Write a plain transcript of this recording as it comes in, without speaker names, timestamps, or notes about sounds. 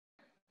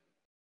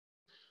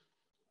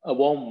A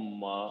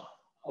warm, uh,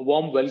 a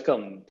warm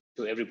welcome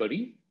to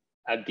everybody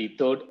at the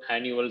third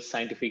annual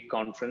scientific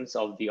conference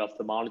of the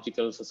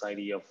Ophthalmological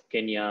Society of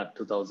Kenya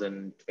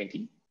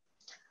 2020.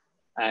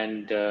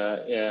 And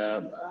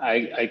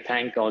I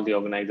thank all the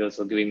organizers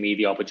for giving me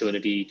the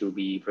opportunity to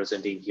be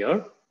presenting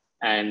here.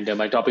 And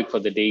my topic for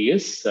the day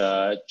is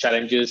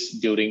challenges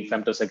during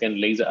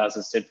femtosecond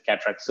laser-assisted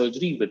cataract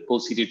surgery with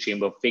posterior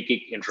chamber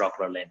phakic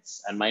intraocular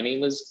lens. And my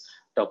name is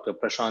Dr.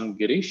 Prasanth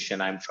Gireesh,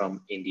 and I'm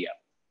from India.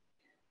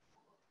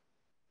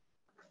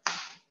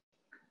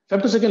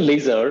 Femtosecond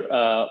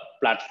laser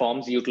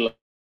platforms utilize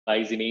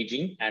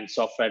imaging and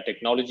software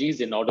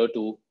technologies in order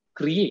to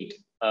create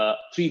a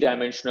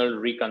three-dimensional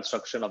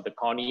reconstruction of the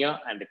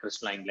cornea and the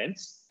crystalline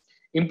lens,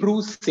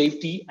 improves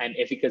safety and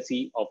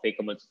efficacy of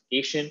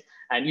phacoemulsification,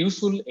 and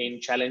useful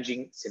in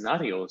challenging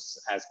scenarios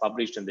as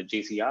published in the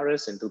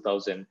JCRS in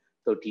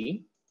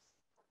 2013.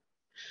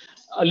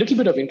 A little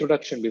bit of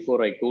introduction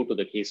before I go to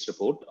the case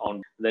report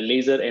on the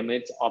laser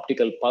emits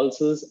optical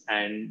pulses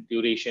and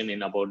duration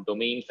in about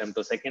domain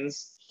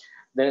femtoseconds.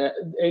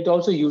 It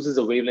also uses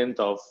a wavelength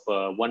of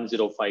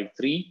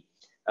 1053.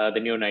 The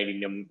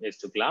neodymium is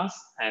to glass,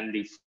 and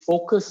the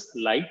focus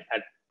light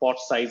at pot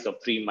size of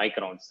 3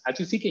 microns. As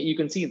you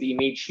can see in the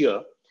image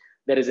here,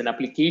 there is an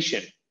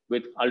application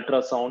with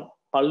ultrasound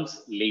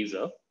pulse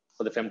laser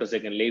for the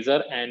femtosecond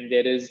laser, and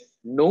there is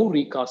no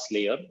recast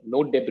layer,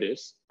 no debris,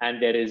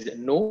 and there is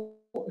no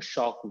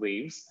shock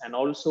waves, and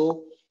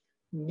also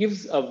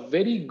gives a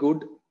very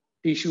good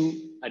tissue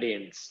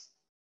adherence.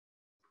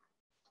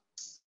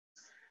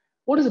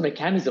 What is the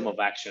mechanism of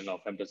action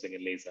of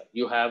femtosecond laser?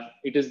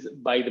 It is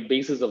by the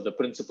basis of the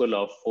principle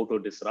of photo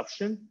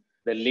disruption.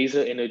 The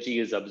laser energy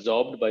is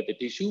absorbed by the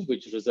tissue,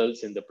 which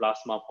results in the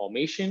plasma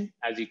formation,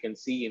 as you can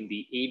see in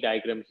the A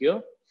diagram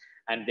here.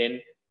 And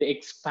then the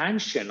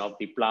expansion of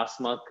the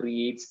plasma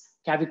creates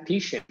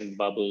cavitation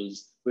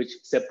bubbles, which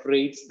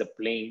separates the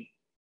plane,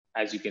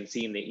 as you can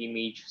see in the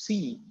image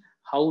C,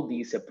 how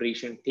the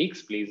separation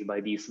takes place by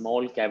the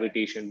small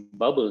cavitation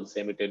bubbles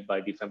emitted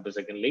by the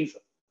femtosecond laser.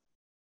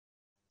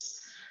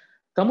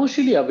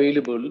 Commercially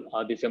available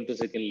are the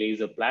femtosecond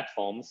laser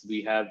platforms.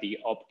 We have the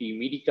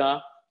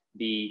OptiMedica,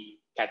 the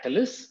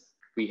Catalyst,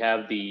 we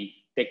have the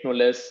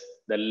Technoless,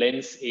 the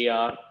Lens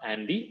AR,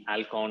 and the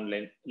Alcon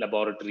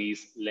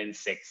Laboratories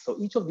Lens X. So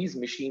each of these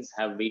machines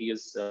have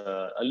various,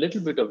 a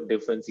little bit of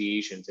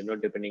differentiations,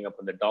 depending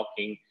upon the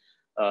docking.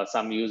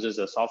 Some uses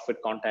a soft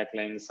fit contact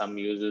lens, some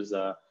uses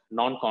a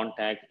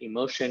non-contact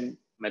immersion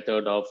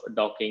method of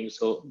docking.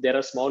 So there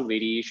are small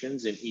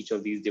variations in each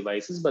of these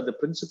devices, but the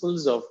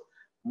principles of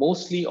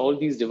mostly all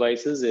these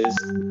devices is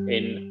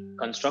in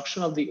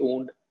construction of the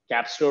wound,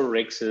 capsular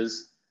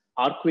rhexis,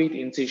 arcuate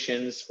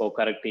incisions for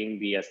correcting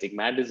the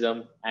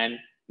astigmatism, and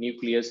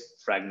nucleus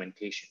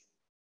fragmentation.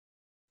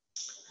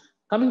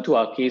 Coming to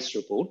our case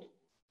report,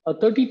 a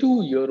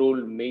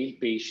 32-year-old male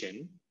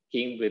patient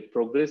came with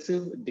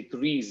progressive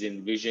decrease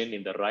in vision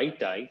in the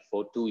right eye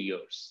for 2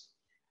 years.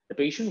 The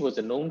patient was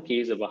a known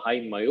case of a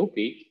high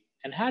myopic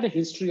and had a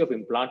history of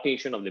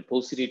implantation of the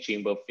posterior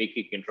chamber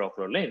phakic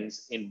intraocular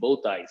lens in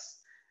both eyes.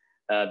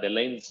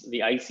 The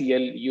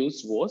ICL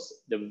used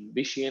was the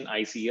Vician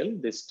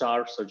ICL, the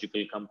Star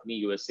Surgical Company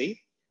USA,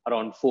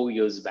 around 4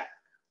 years back.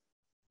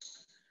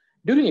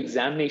 During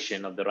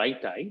examination of the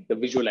right eye, the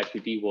visual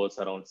acuity was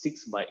around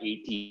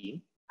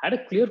 6/18, had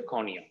a clear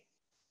cornea.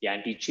 The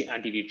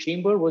anterior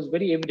chamber was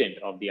very evident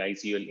of the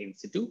ICL in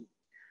situ.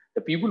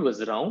 The pupil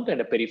was round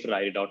and a peripheral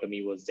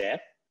iridotomy was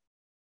there.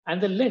 And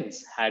the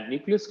lens had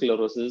nucleus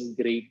sclerosis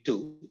grade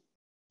 2,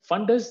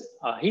 fundus,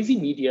 a hazy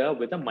media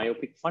with a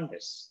myopic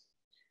fundus.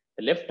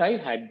 The left eye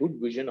had good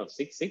vision of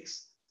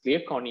 6/6,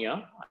 clear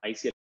cornea,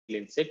 ICL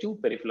in situ,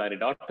 peripheral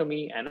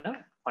iridotomy, and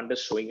a fundus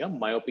showing a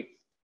myopic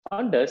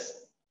fundus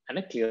and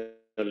a clear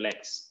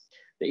lens.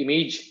 The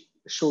image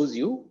shows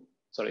you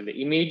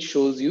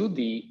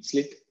the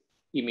slit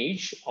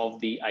image of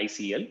the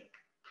ICL.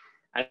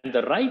 And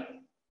the right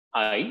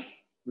eye,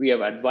 we have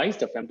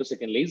advised a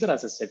femtosecond laser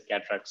assisted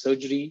cataract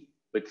surgery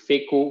with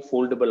phaco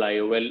foldable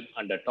IOL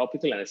under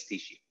topical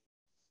anesthesia.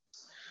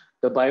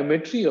 The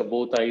biometry of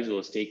both eyes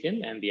was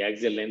taken, and the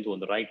axial length on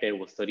the right eye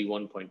was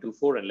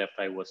 31.24 and left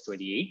eye was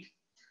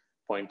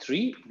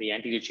 28.3. The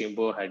anterior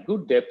chamber had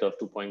good depth of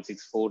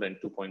 2.64 and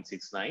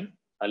 2.69.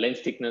 A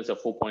lens thickness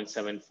of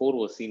 4.74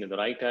 was seen in the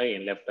right eye,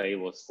 and left eye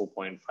was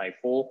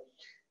 4.54.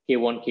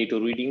 K1, K2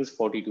 readings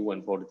 42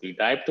 and 43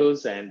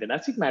 diopters, and an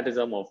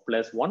astigmatism of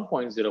plus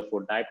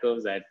 1.04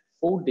 diopters at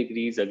 4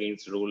 degrees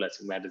against rule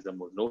astigmatism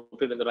was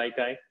noted in the right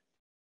eye.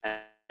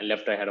 And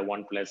left eye had a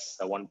 1 plus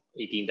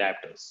 118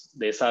 diopters.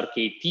 The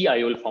SRK T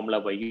IOL formula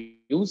were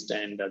used,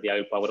 and the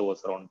IOL power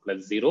was around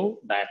plus 0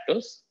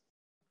 diopters.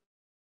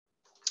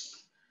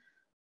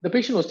 The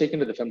patient was taken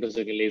to the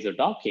femtosecond laser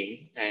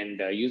docking,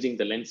 and using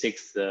the Lens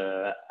 6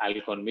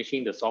 Alcon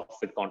machine, the soft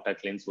fit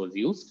contact lens was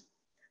used.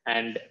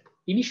 And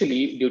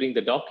initially, during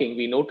the docking,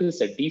 we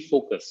noticed a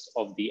defocus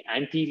of the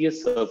anterior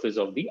surface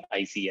of the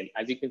ICL.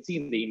 As you can see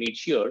in the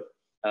image here,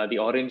 the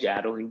orange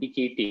arrow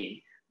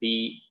indicating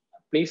the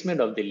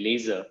placement of the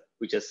laser,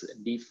 which is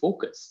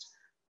defocused.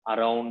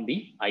 around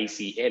the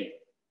ICL.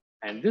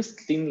 And this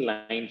thin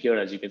line here,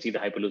 as you can see, the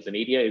hypolucent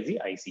area is the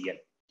ICL.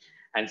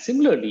 And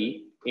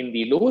similarly, in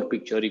the lower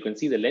picture, you can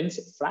see the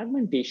lens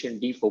fragmentation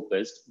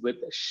defocused with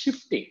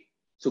shifting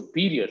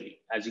superiorly.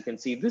 As you can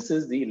see, this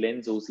is the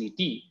lens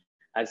OCT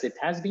as it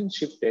has been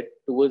shifted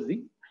towards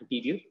the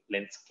anterior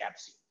lens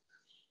capsule.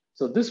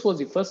 So this was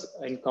the first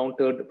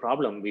encountered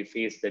problem we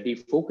faced, the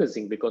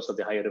defocusing because of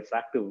the higher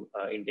refractive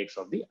index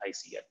of the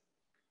ICL.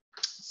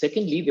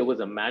 Secondly, there was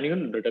a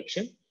manual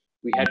reduction.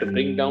 We had to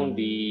bring down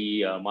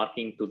the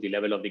marking to the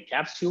level of the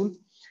capsule.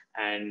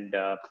 And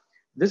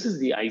this is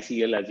the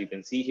ICL, as you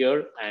can see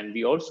here. And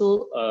we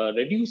also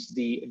reduced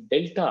the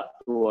delta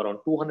to around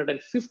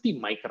 250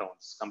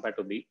 microns compared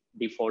to the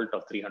default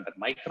of 300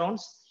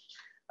 microns.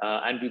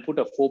 And we put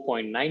a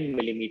 4.9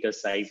 millimeter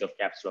size of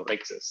capsular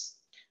rhexis.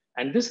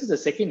 And this is the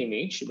second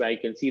image where you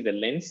can see the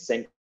lens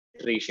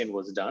centration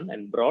was done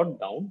and brought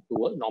down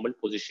to a normal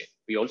position.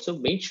 We also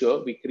made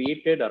sure we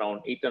created around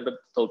 800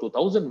 to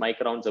 1000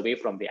 microns away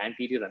from the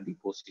anterior and the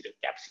posterior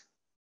capsule.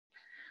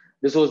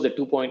 This was the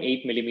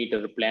 2.8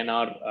 millimeter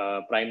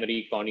planar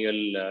primary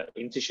corneal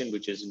incision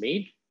which is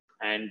made.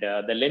 And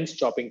the lens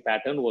chopping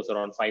pattern was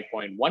around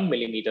 5.1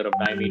 millimeter of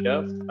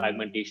diameter,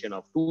 fragmentation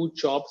of 2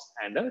 chops,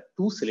 and a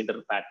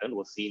 2-cylinder pattern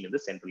was seen in the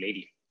central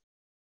area.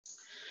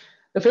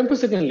 The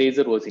femtosecond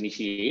laser was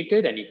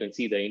initiated, and you can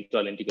see the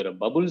intralenticular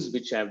bubbles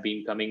which have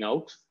been coming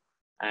out.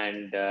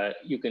 And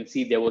you can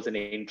see there was an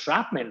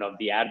entrapment of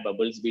the air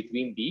bubbles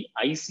between the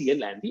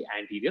ICL and the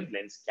anterior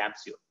lens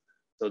capsule.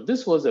 So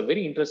this was a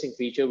very interesting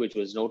feature which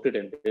was noted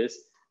in this.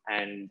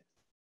 And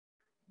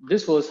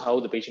this was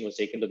how the patient was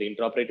taken to the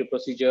intraoperative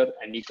procedure.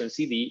 And you can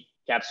see the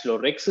capsular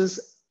rhexis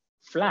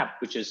flap,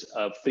 which is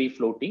free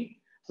floating,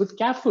 with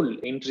careful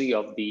entry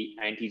of the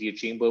anterior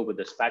chamber with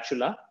the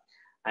spatula.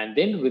 And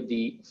then with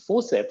the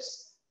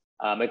forceps,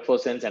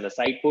 McPherson's and a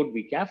side port,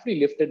 we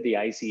carefully lifted the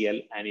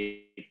ICL and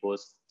it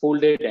was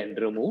folded and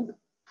removed.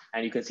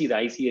 And you can see the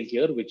ICL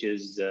here, which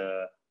is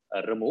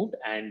removed.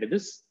 And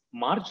this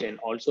margin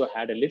also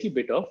had a little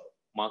bit of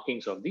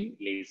markings of the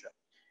laser.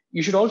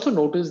 You should also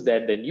notice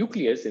that the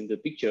nucleus in the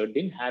picture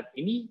didn't have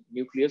any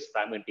nucleus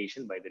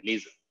fragmentation by the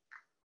laser.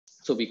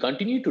 So we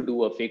continued to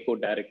do a phaco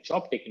direct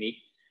chop technique,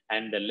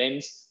 and the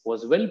lens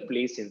was well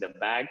placed in the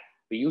bag.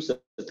 We used a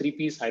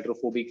 3-piece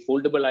hydrophobic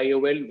foldable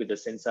IOL with the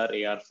Sensor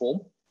AR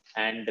foam.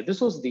 And this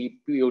was the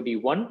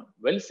POD1,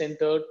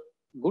 well-centered,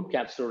 good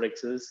capsular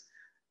rhexis,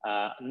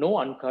 no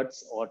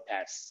uncuts or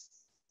tears.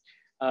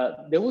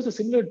 There was a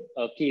similar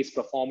case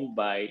performed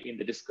in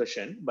the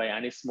discussion by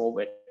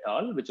Anismov et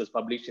al., which was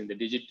published in the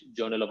Digit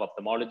Journal of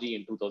Ophthalmology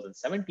in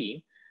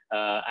 2017,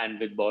 and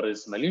with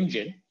Boris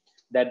Malungin,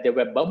 that there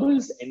were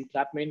bubbles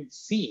entrapment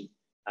seen.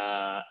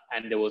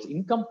 And there was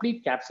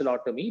incomplete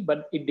capsulotomy,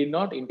 but it did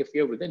not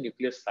interfere with the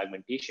nucleus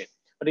fragmentation.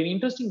 But an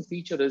interesting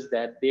feature is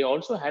that they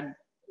also had,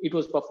 it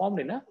was performed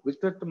in a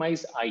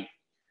vitrectomized eye.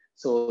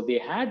 So they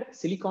had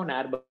silicon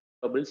air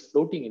bubbles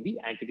floating in the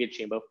anterior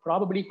chamber,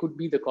 probably could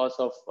be the cause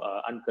of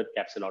uncut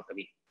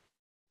capsulotomy.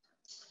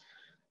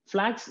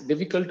 Flags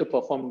difficult to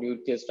perform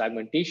nucleus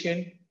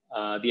fragmentation.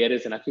 There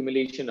is an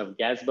accumulation of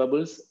gas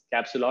bubbles,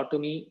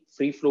 capsulotomy,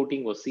 free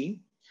floating was seen.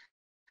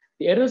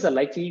 The errors are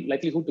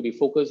likelihood to be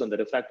focused on the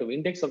refractive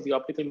index of the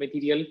optical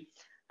material,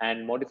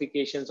 and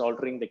modifications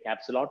altering the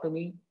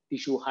capsulotomy,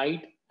 tissue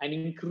height, and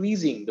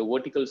increasing the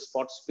vertical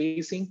spot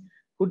spacing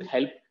could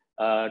help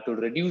to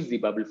reduce the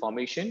bubble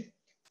formation.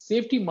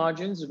 Safety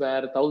margins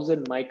were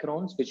 1000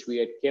 microns, which we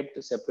had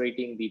kept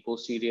separating the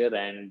posterior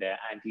and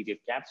anterior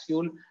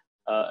capsule.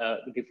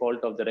 The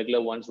default of the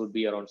regular ones would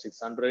be around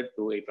 600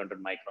 to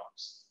 800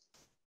 microns.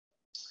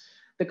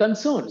 The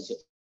concerns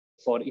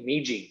for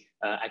imaging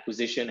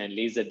acquisition and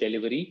laser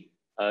delivery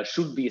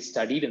should be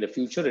studied in the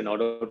future in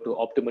order to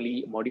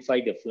optimally modify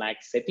the flag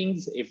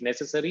settings if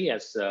necessary,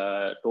 as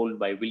told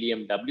by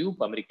William W.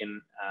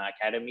 American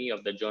Academy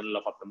of the Journal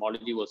of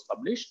Ophthalmology was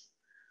published.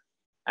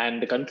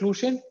 And the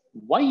conclusion,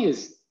 why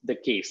is the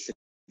case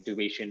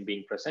situation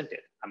being presented?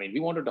 I mean, we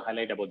wanted to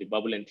highlight about the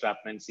bubble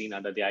entrapment seen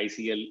under the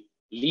ICL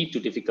lead to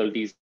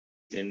difficulties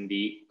in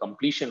the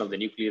completion of the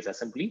nucleus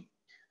assembly.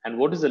 And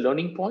what is the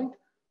learning point?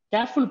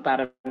 Careful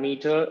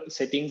parameter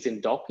settings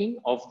in docking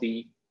of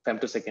the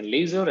femtosecond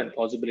laser and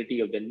possibility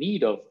of the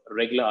need of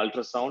regular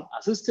ultrasound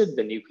assisted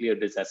the nuclear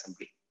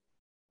disassembly.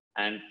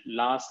 And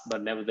last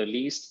but never the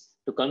least,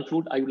 to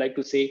conclude, I would like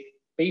to say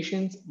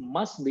patients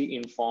must be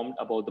informed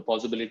about the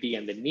possibility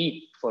and the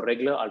need for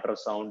regular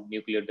ultrasound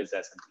nuclear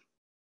disassembly.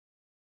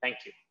 Thank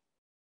you.